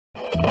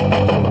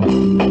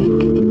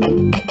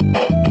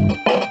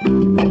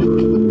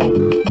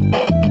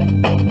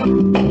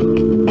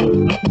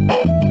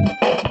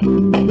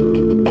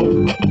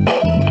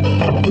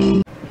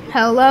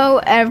Hello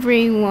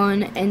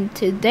everyone, in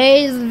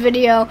today's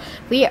video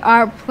we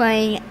are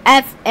playing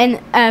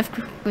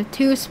FNF with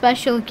two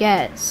special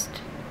guests.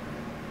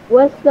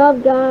 What's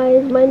up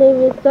guys, my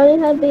name is Sunny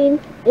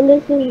Habib and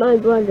this is my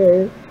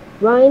brother,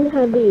 Ryan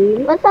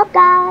Habib. What's up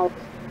guys?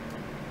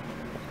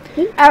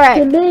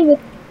 Alright. Today we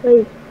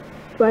play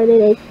Friday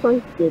Night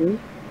Funkin,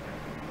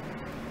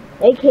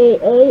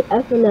 aka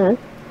FNF.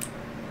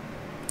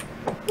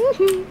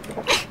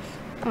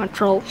 I'm a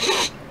troll.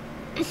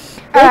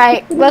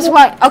 Alright, let's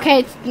watch. Okay,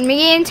 it's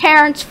me and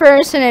Terence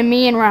first, and then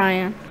me and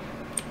Ryan.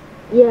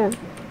 Yeah.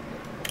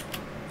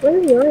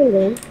 Where's Ryan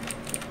then?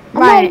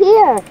 I'm right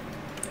here.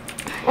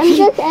 I'm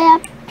just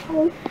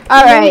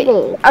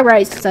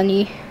Alright,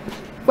 Sunny.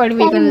 What are we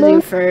gonna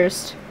do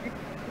first?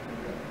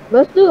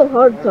 Let's do a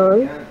hard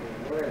song.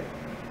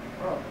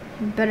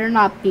 Better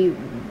not be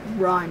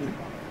run.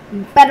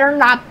 Better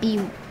not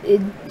be.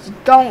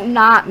 Don't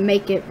not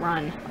make it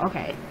run.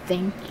 Okay,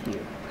 thank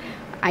you.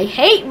 I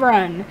hate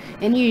run,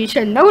 and you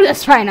should know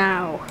this by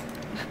now.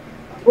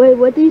 Wait,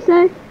 what did you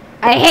say?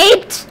 I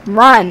hate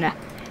run.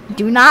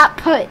 Do not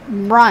put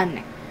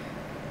run.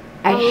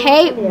 I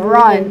hate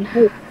run.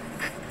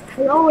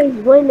 I always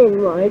win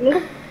and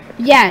run.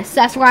 Yes,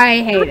 that's why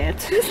I hate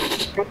it.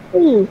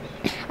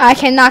 I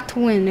cannot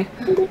win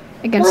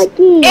against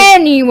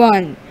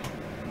anyone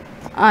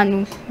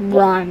on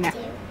run.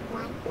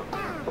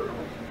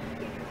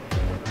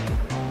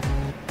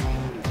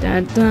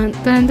 Dun, dun,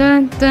 dun,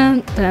 dun,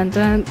 dun, dun,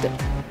 dun, dun.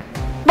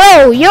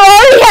 Bro, you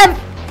already have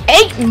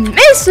 8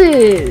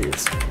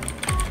 misses!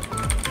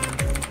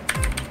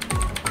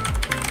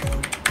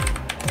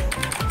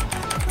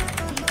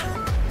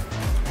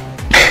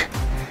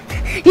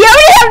 You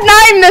already have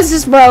 9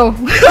 misses, bro! You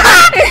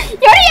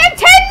already have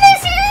 10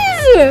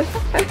 misses!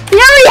 You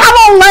already have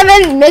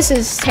 11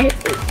 misses,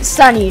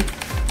 Sunny.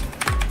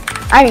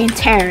 I mean,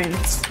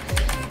 Terence.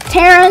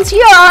 Terence,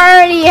 you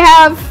already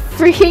have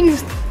freaking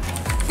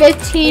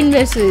 15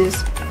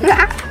 misses.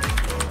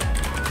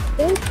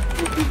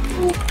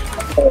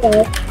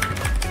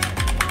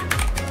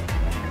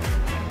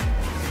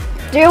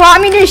 Do you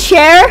want me to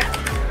share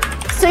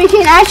so you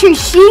can actually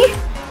see?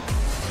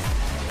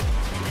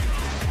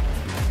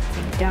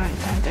 Dun,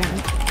 dun,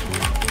 dun.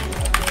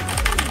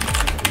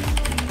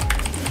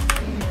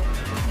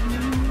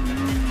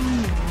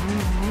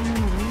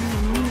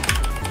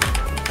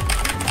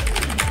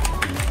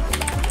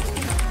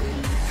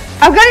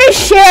 I'm gonna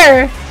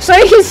share so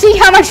you can see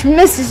how much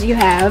misses you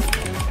have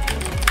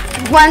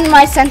when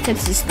my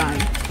sentence is done.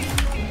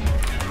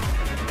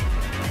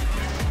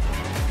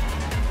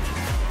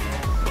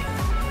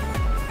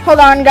 Hold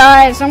on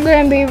guys, I'm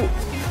gonna be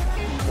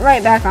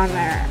right back on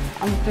there.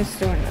 I'm just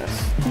doing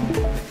this.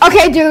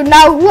 Okay dude,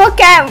 now look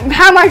at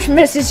how much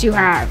misses you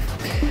have.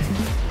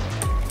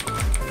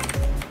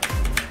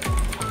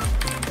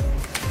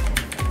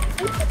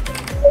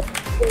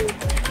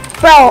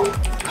 Bro,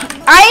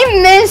 I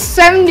missed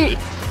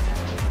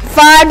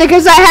 75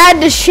 because I had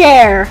to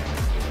share.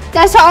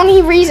 That's the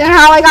only reason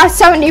how I got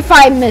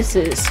 75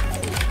 misses.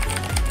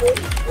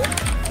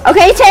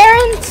 Okay,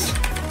 Terence?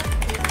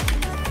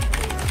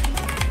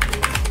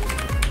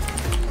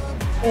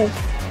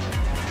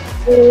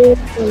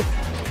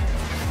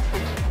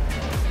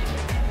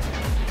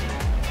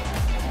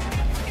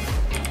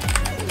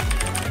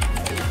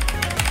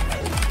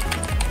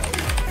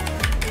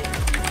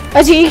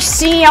 As you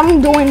see,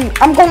 I'm going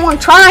to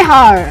try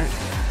hard.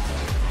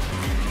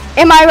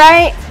 Am I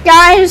right,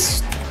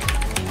 guys?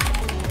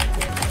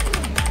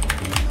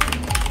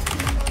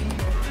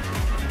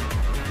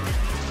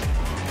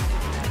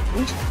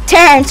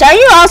 Terence, are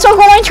you also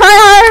going to try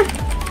hard?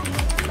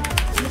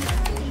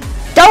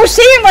 Don't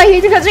seem like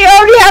it because you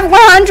already have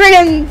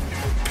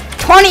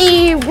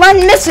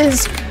 121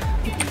 misses.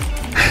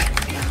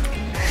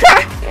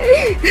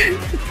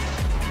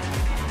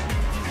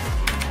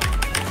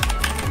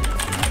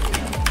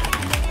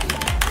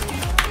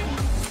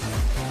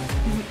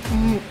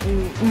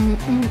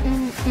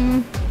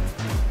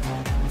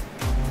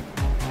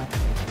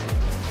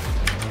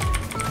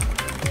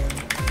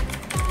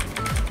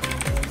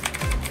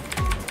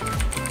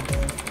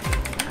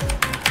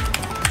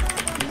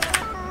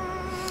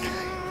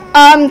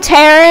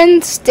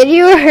 Terence, did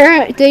you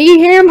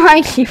hear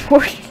my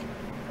keyboard?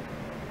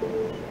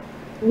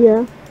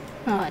 Yeah.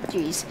 Oh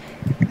jeez.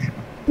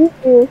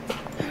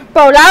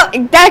 Bro, that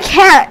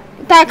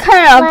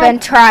couldn't have been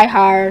try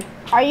hard.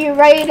 Are you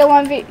ready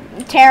to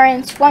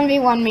Terence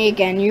 1v1 me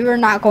again? You are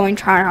not going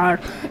try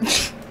hard.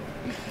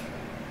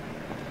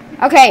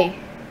 Okay.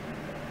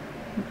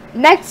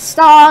 Next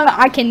song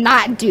I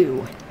cannot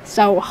do.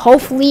 So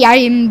hopefully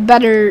I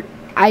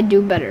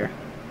do better.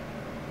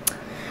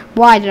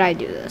 Why did I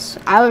do this?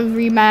 I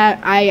would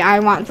I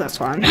want this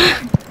one.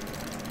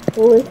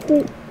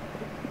 Ballistic.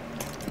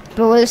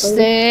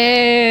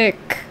 Ballistic.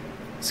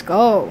 Let's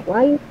go.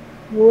 Why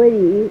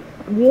Woody?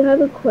 Do you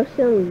have a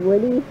question on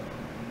Woody?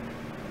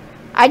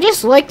 I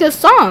just like this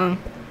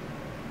song.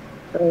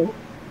 Oh.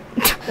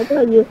 I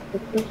thought you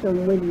were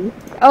some witty.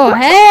 Oh,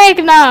 heck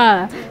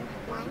nah.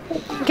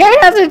 Kevin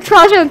has a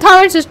crush on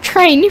Thomas's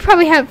train. You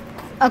probably have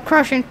a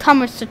crush on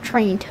Thomas's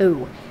train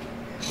too.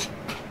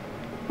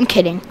 I'm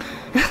kidding.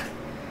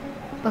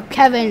 But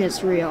Kevin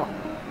is real.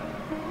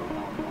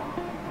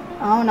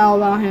 I don't know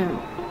about him.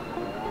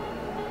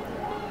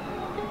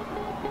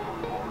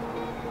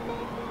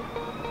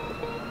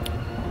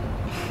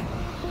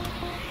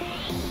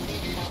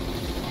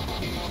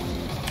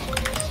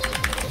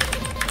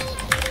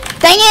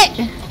 Dang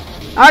it!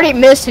 I already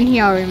missed and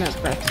he already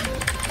missed, bro.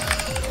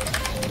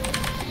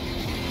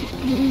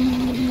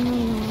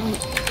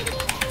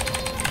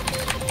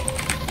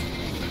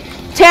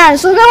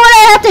 Terence, look at what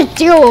I have to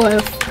deal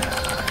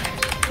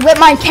with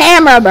my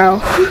camera, bro.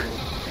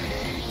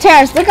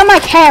 Terence, look at my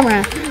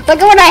camera.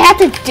 Look at what I have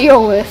to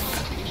deal with.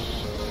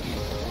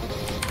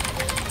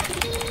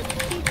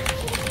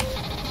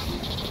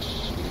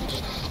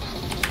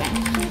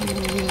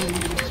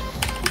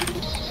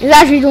 He's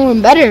actually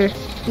doing better.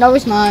 No,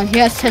 he's not. He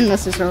has 10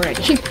 misses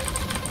already.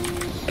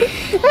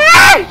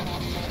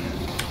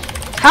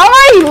 How am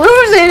I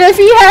losing if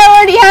he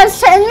already has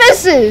 10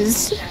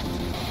 misses?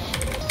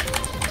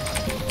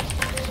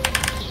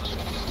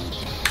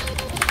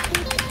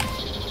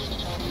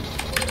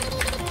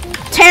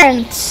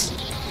 Terence.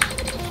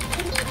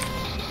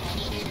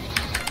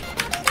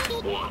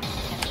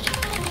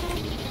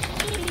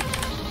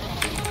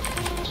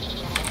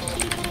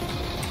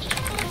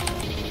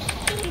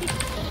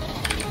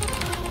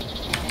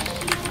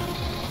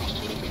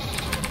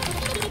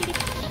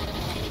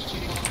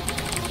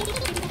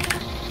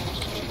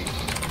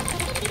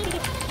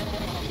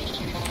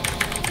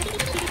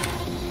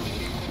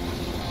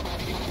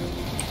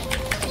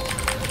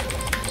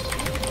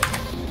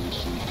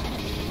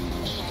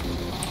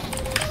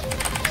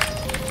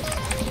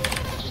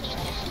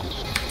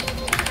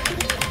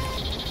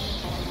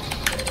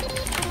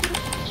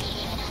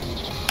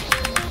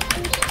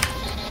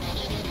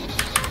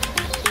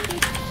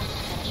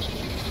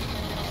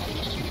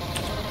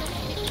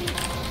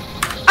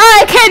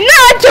 I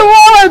cannot do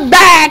all of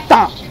that!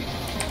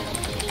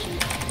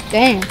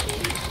 Damn.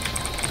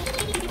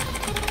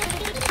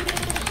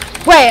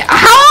 Wait,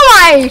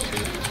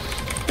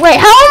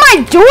 how am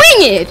I doing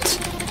it?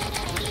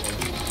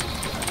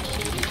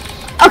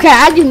 Okay,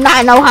 I do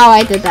not know how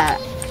I did that.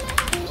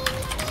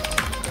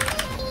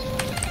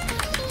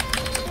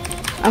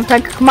 I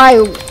think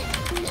my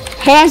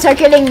hands are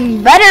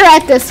getting better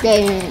at this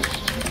game.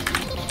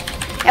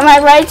 Am I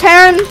right,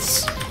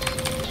 Terence?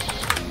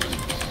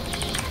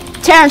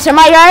 Terence, am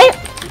I right?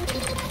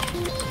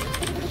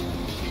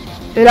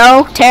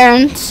 Hello,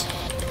 Terence?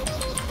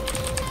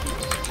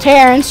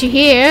 Terence, you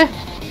here?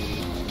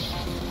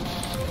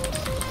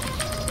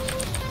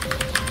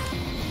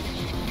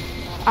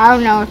 I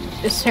don't know.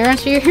 Is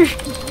Terence here?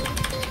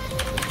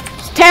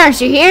 Is Terence,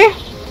 you here?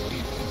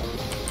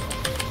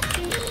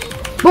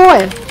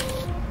 Boy.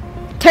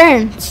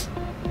 Terence.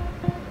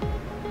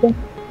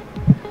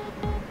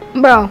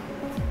 Bro.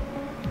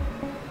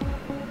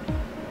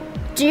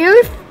 Do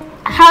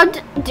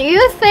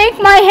you think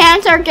my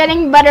hands are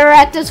getting better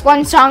at this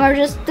one song or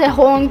just the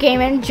whole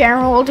game in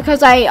general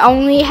because I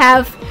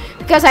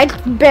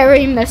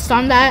barely missed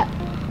on that?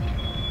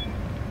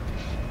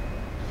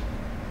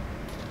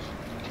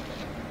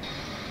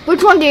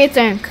 Which one do you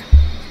think?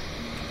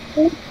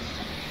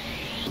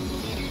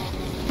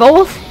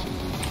 Both?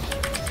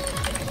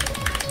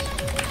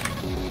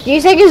 Do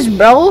you think it's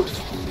both?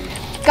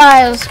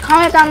 Guys,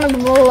 comment down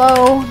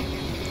below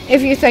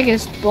if you think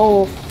it's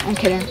both. I'm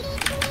kidding.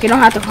 You don't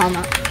have to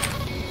comment.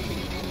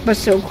 But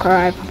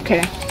subscribe. I'm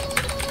kidding.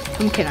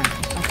 I'm kidding.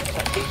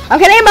 I'm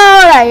kidding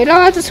about that. You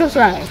don't have to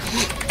subscribe.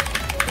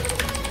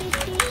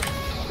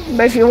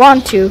 But if you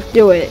want to,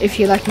 do it if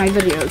you like my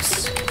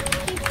videos.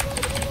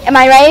 Am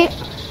I right?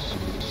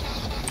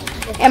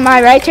 Am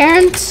I right,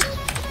 Terence?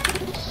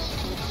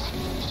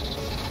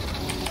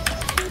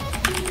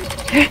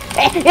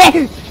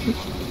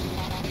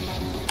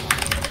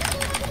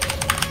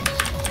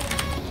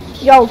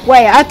 Yo,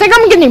 wait, I think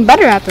I'm getting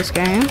better at this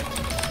game.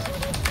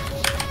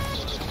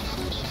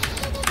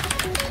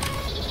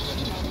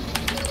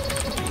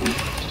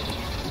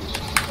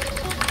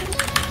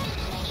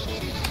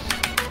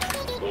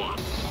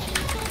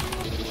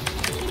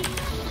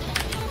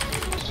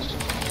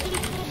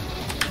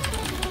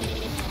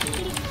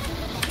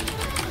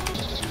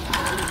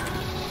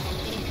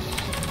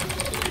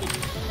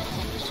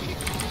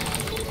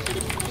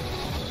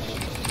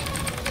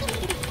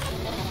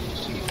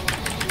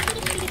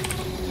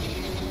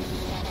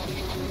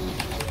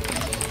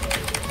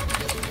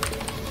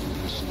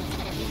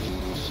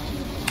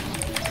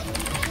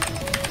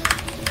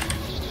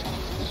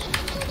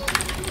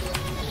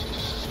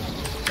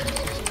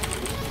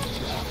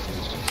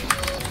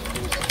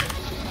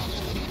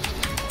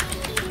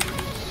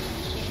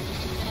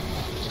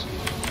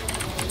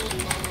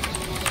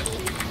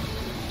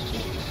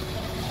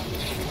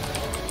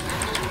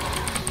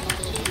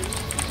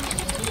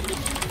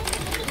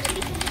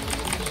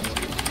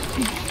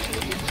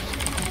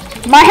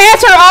 My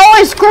hands are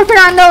always gripping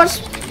on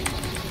those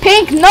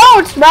pink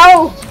notes,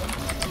 bro.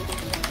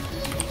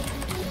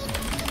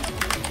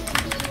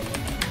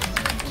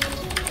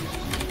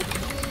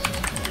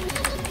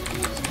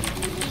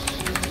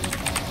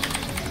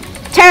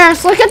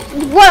 Terrence, look at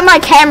what my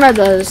camera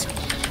does.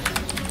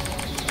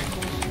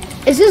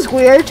 Is this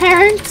weird,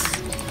 Terrence?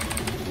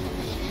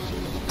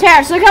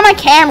 Terrence, look at my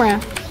camera.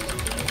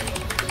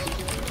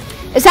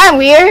 Is that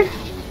weird?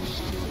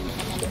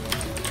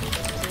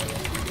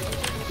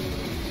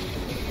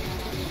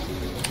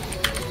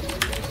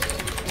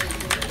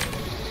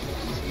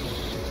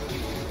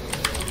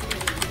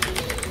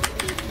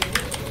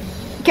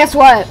 Guess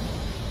what?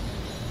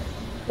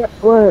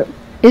 What?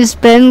 It's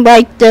been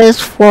like this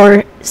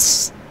for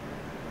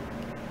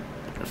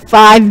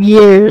 5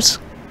 years.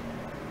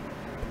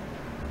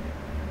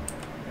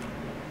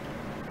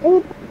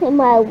 To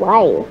my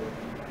wife.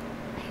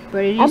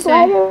 What did you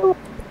say?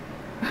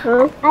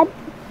 Huh?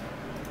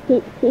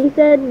 He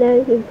said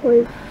that he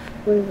played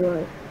with his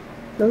wife.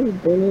 No, he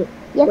didn't.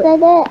 Yes, I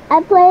did.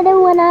 I played it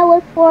when I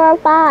was 4 or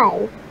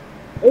 5.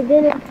 It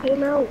didn't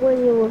came out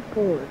when you were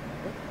 4.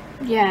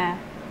 Yeah.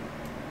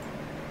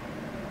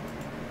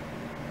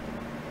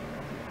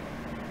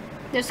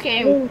 This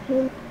game.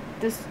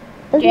 This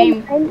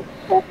game.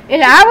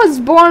 And I was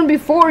born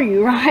before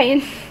you,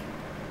 right?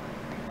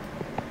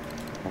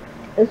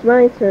 It's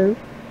my turn.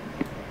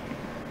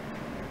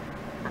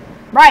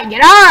 Right,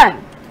 get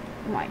on!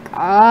 Oh my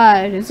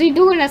god, is he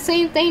doing the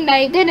same thing that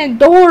he did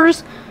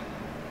indoors?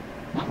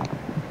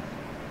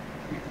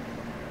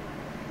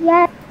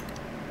 Yeah.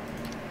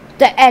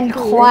 The end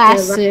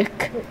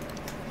classic.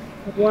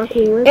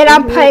 And And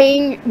I'm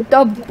putting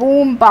the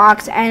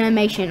boombox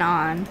animation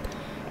on.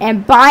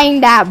 And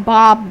buying that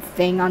bob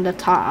thing on the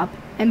top.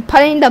 And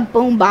putting the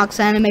boombox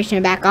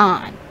animation back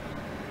on.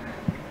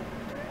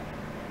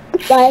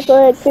 But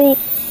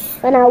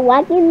when I'm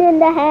walking in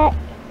the hat.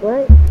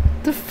 What?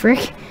 The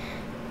frick?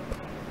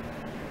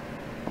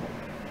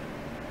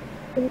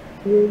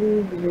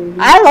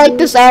 I like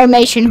this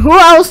animation. Who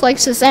else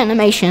likes this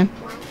animation?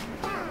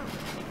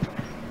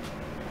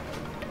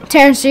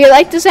 Terrence, do you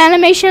like this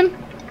animation?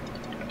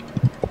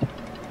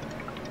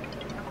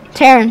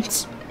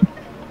 Terrence.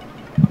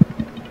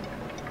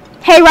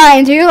 Hey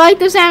Ryan, do you like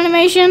this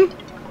animation?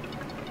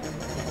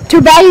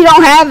 Too bad you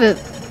don't have it.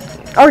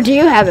 Or do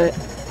you have it?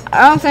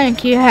 I don't think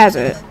he has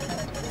it.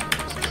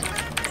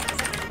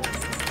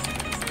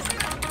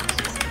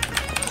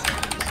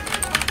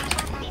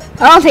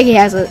 I don't think he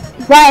has it.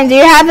 Ryan, do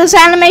you have this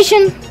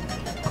animation?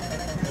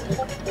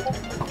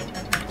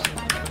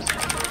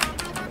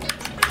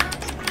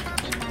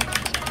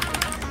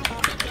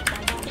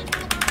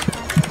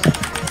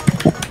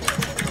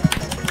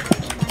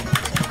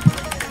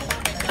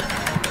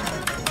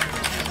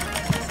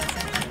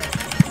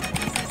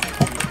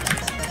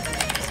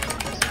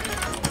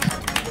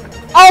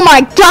 Oh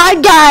my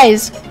god,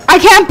 guys! I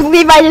can't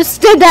believe I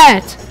just did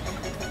that!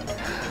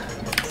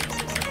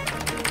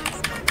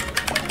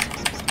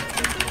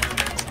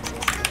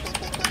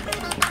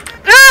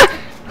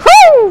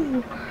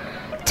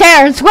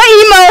 Terrence, what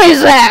emo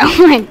is that?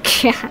 Oh my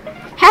god.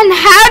 And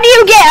how do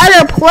you get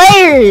other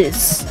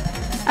players?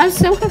 I'm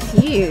so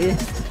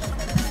confused.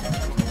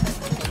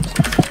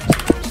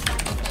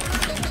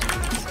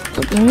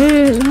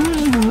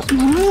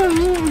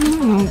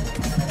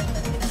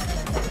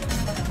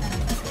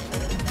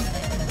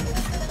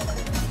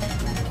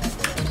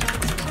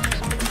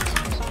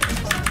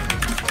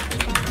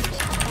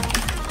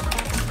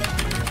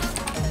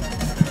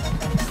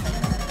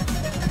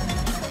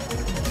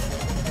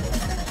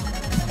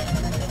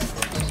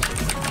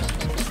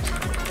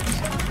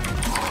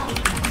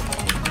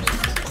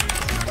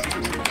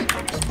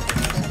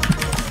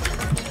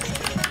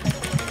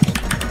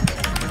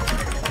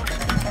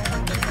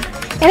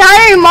 And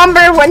I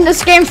remember when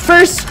this game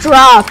first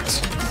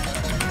dropped,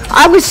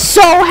 I was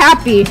so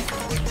happy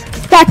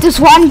that this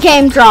one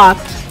game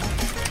dropped.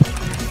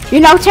 You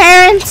know,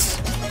 Terrence?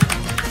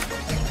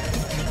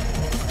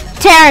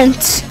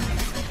 Terrence.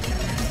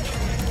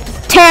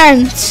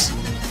 Terrence.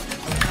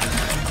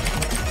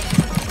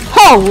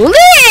 Holy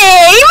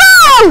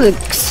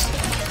smokes!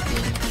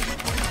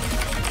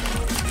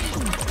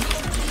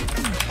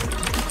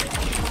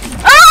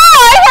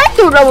 Oh, I can't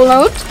do double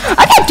notes.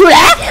 I can't do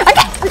that.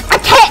 I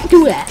can't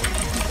do that.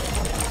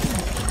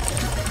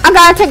 I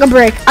gotta take a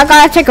break. I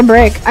gotta take a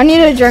break. I need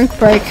a drink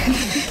break.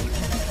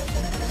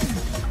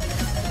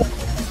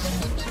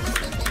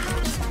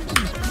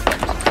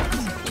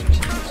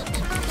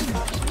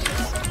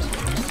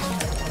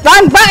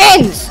 Wrong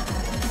buttons!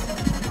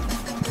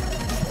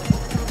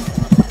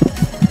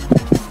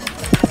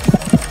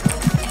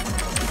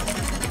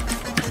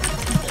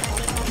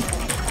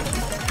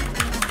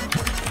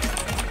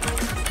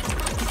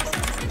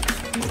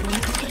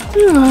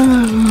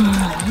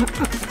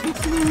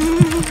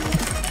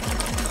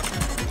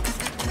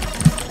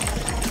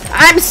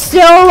 I'm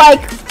still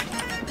like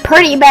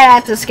pretty bad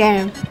at this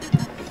game.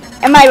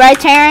 Am I right,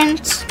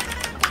 Terrence?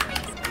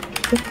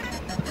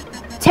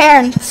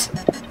 Terrence.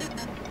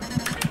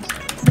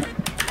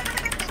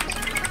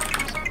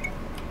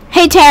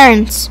 Hey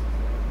Terrence,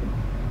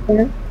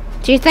 Yeah.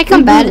 do you think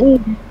I'm bad?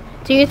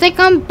 Do you think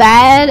I'm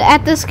bad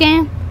at this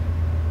game?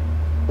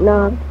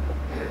 No.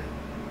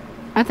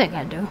 I think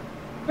I do.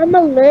 I'm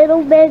a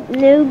little bit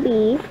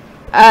newbie.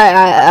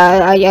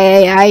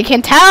 I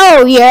can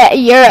tell.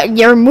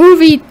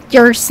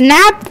 Your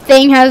snap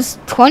thing has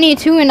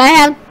 22 and I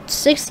have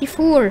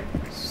 64.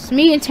 It's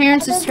me and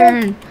Terrence's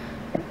turn.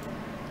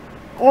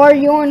 Or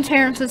you and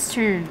Terrence's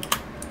turn.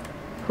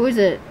 Who is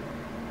it?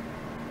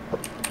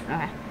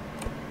 Okay.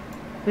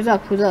 Who's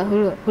up?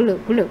 Alright.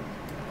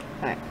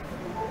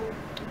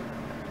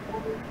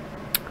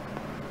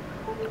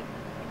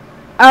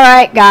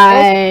 Alright,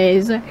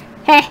 guys. I'm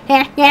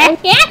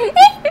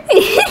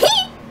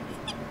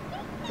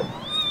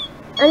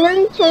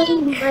gonna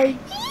change my.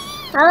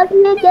 How do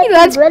you get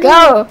Let's rid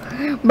go.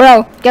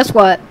 Bro, guess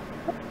what?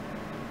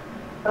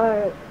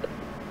 Alright,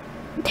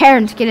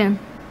 Terrence, get in.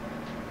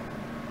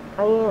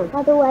 I am.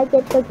 How do I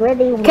get the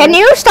gritty one? Can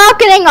you stop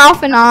getting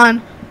off and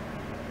on?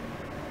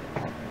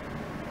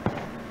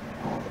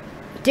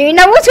 Do you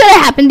know what's gonna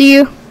happen to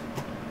you?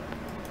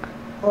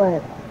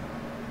 What?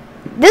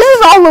 This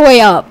is all the way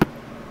up.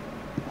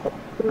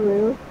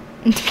 Really?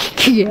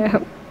 Yeah.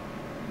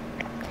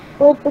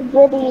 With the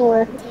gritty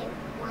one.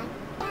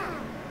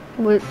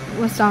 What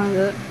song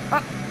is it?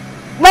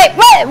 Wait,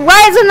 what?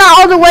 Why is it not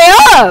all the way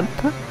up?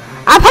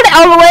 I put it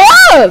all the way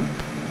up.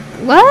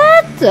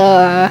 What?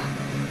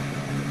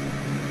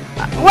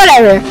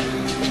 Whatever.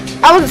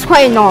 I will just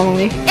play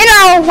normally, and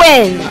I'll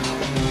win.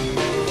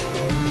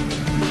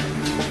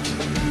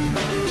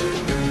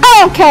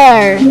 I don't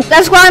care.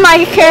 That's why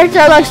my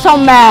character looks so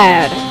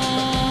mad.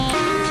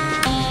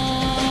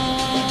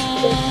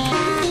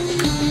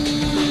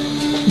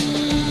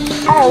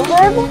 Oh,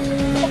 where?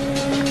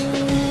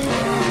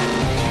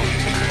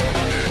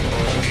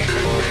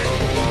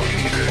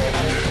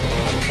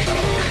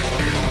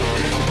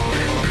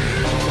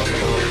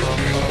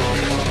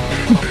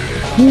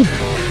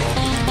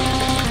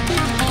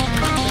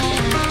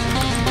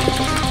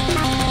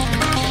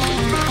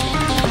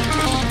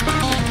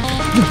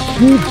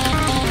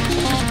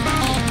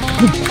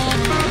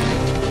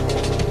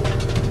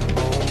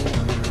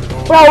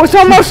 Bro, it's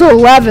almost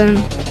 11.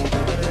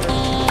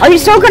 Are you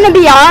still gonna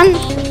be on?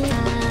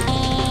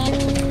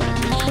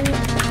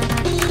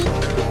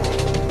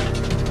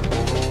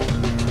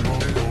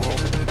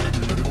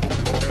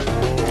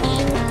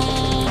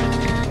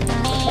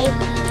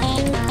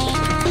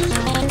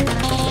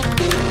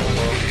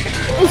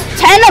 It's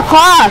 10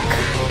 o'clock.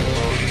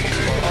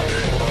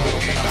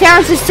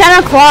 Terrence, it's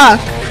 10 o'clock.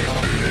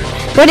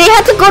 But he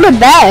had to go to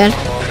bed.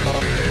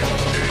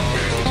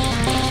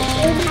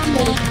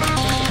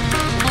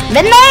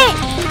 Midnight?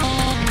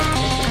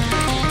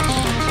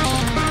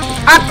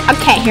 I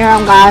can't hear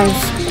him, guys.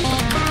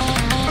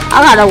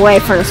 I gotta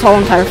wait for this whole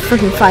entire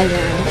freaking 5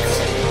 minutes.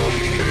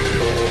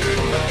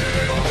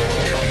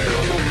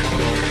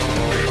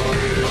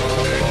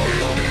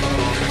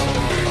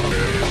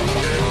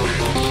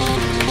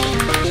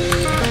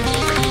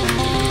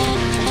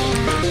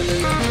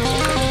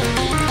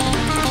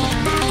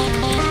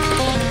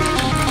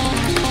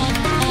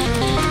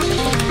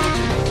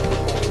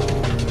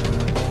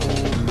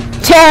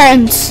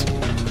 Terrence,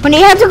 when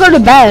you have to go to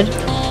bed.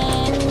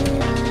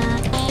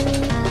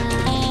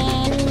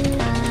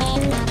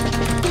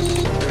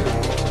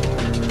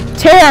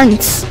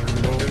 Terrence.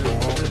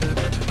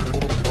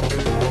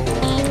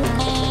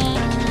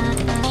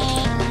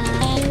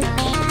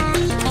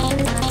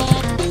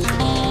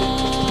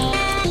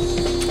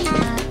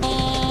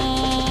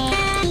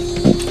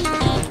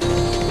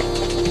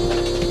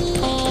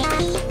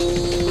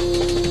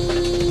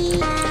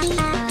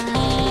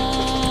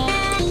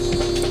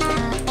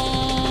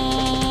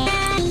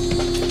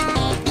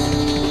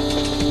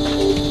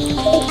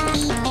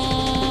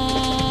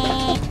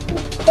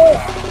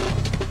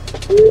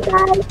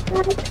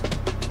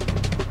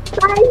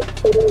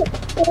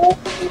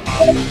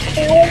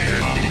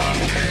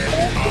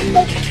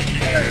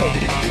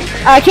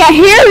 I can't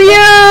hear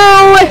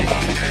you!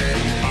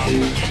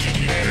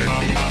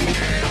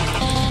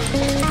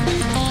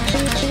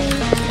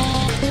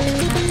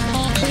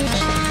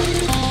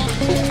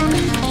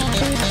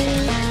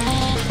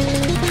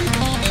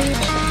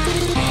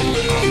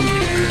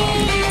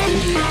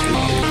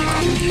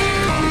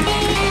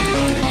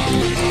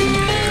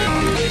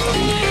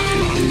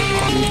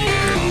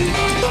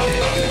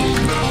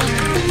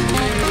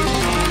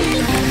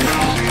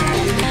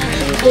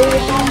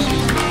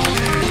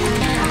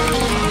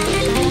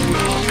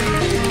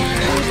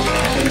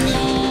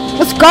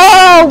 Let's go!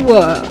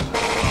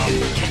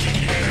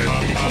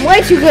 I'm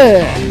way too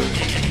good.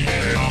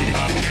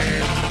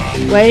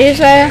 What did you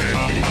say?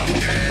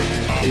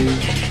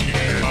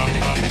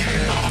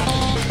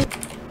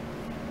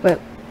 Wait.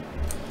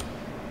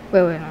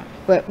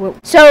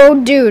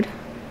 So, dude,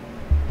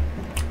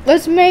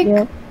 let's make,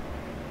 hold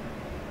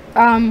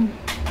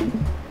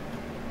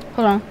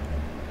on.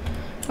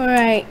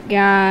 Alright,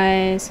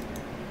 guys.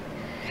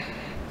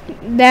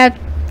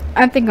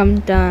 I think I'm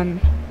done.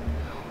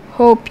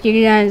 Hope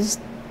you guys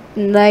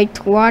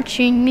liked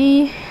watching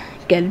me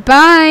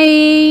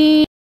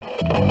Goodbye.